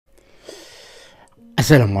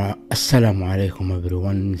Assalamu alaikum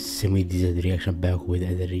everyone. Samir did reaction back with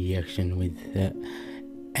other reaction with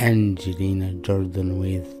Angelina Jordan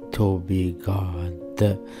with Toby God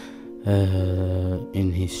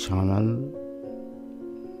in his channel.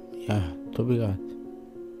 Yeah, Toby God.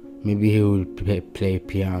 Maybe he will play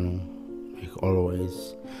piano like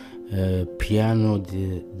always. Piano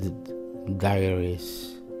the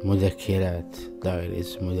Diaries مذكرات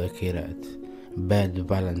Bad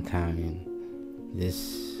Valentine.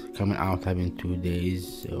 This coming out in 2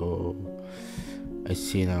 days. So I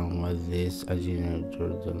see now what this Angelina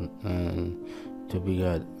Jordan and Toby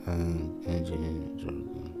God and Angelina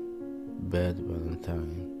Jordan Bad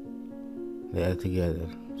Valentine, they are together.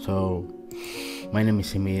 So my name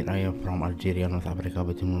is Samir. I am from Algeria, North Africa,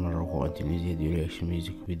 but in Morocco until this reaction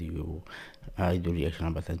music video. I do reaction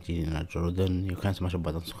about Angelina Jordan. You can smash the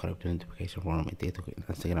button, subscribe to notification for my TikTok and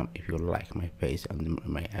Instagram if you like my face and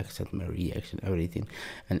my accent, my reaction, everything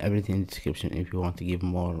in the description if you want to give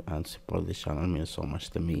more and support this channel. It means so much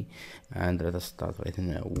to me. And let us start right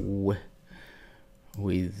now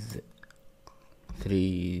with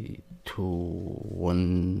 3, 2,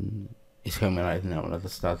 1. It's coming right now. Let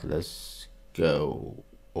us start. Let's go.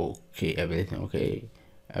 Okay, everything okay.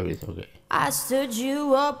 Everything okay. I stood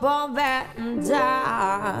you up on Valentine,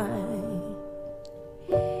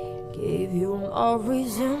 gave you no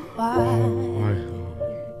reason why.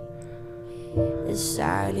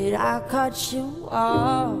 Decided I cut you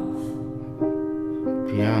off,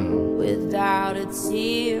 piano, without a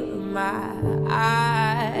tear in my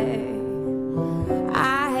eye.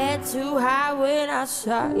 I had to hide when I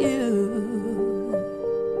saw you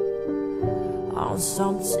on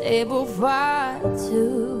some table for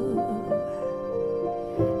two.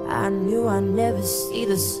 I knew I'd never see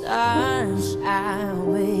the sunshine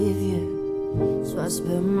with you, so I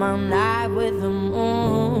spent my night with the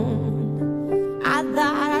moon. I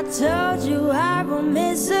thought I told you I would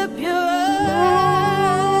miss up your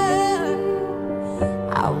heart.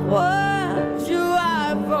 I warned you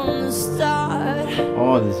right from the start.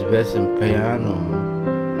 Oh, this verse in piano.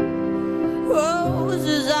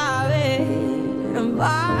 Roses are red and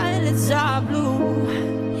violets are blue.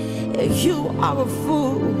 You are a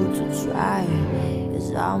fool to try,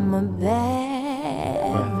 'cause I'm a bad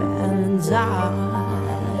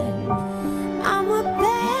Valentine. I'm a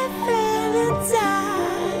bad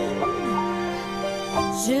Valentine.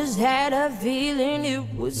 Just had a feeling it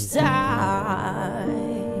was time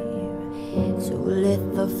to let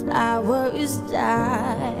the flowers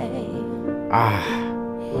die.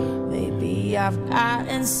 Maybe I've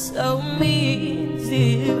gotten so mean to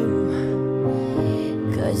you,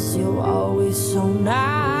 'cause you're always so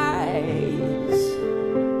nice.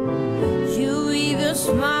 You even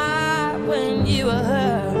smile when you were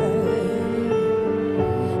hurt,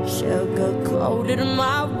 sugar-coated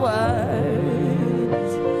my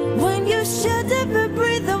words. When you shut up and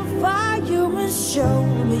breathe on fire and show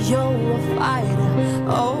me you're a fighter,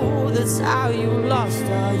 oh, that's how you lost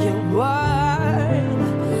all your worth.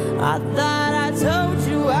 I thought I told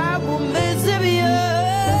you I would miss you.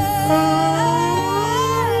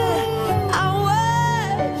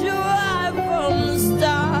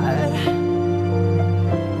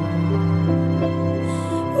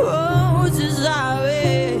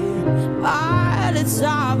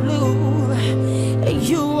 Are blue, and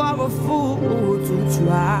you are a fool to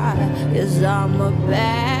try, 'cause I'm a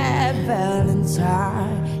bad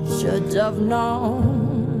Valentine. Should have known.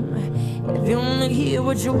 If you only hear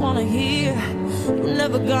what you wanna hear, you're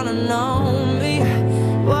never gonna know me.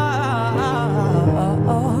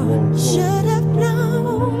 Whoa. Should have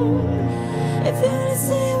known. If you only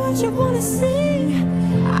see what you wanna see,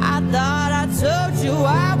 I thought I told you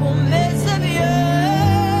I will miss of you.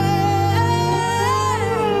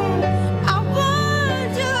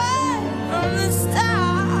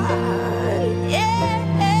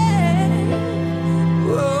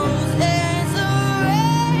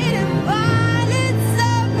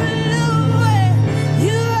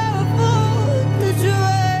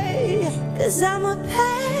 I'm a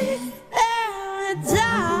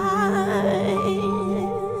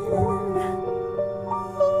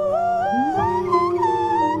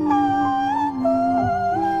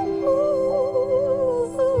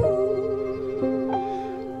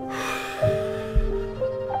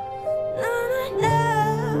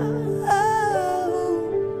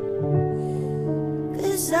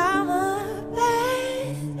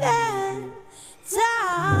bad Valentine.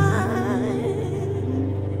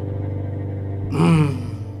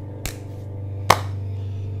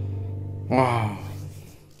 Wow.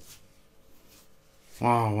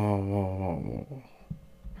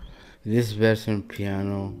 This version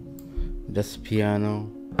piano This piano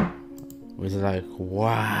was like,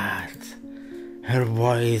 what? Her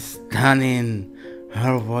voice stunning,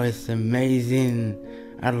 her voice amazing.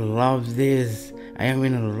 I love this. I am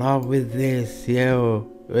in love with this. Yo,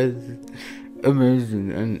 it's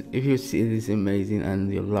amazing. And if you see this amazing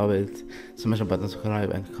and you love it, smash a button,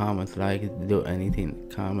 subscribe and comment, like, do anything,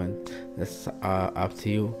 comment. That's up to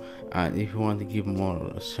you. And if you want to give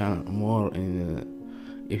more channel,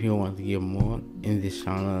 if you want to give more in this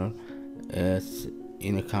channel,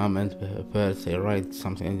 in a comment per say, write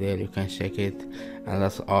something in there, you can check it. And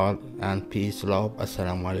that's all, and peace, love,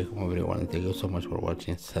 assalamu alaikum everyone, thank you so much for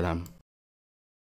watching. Salam.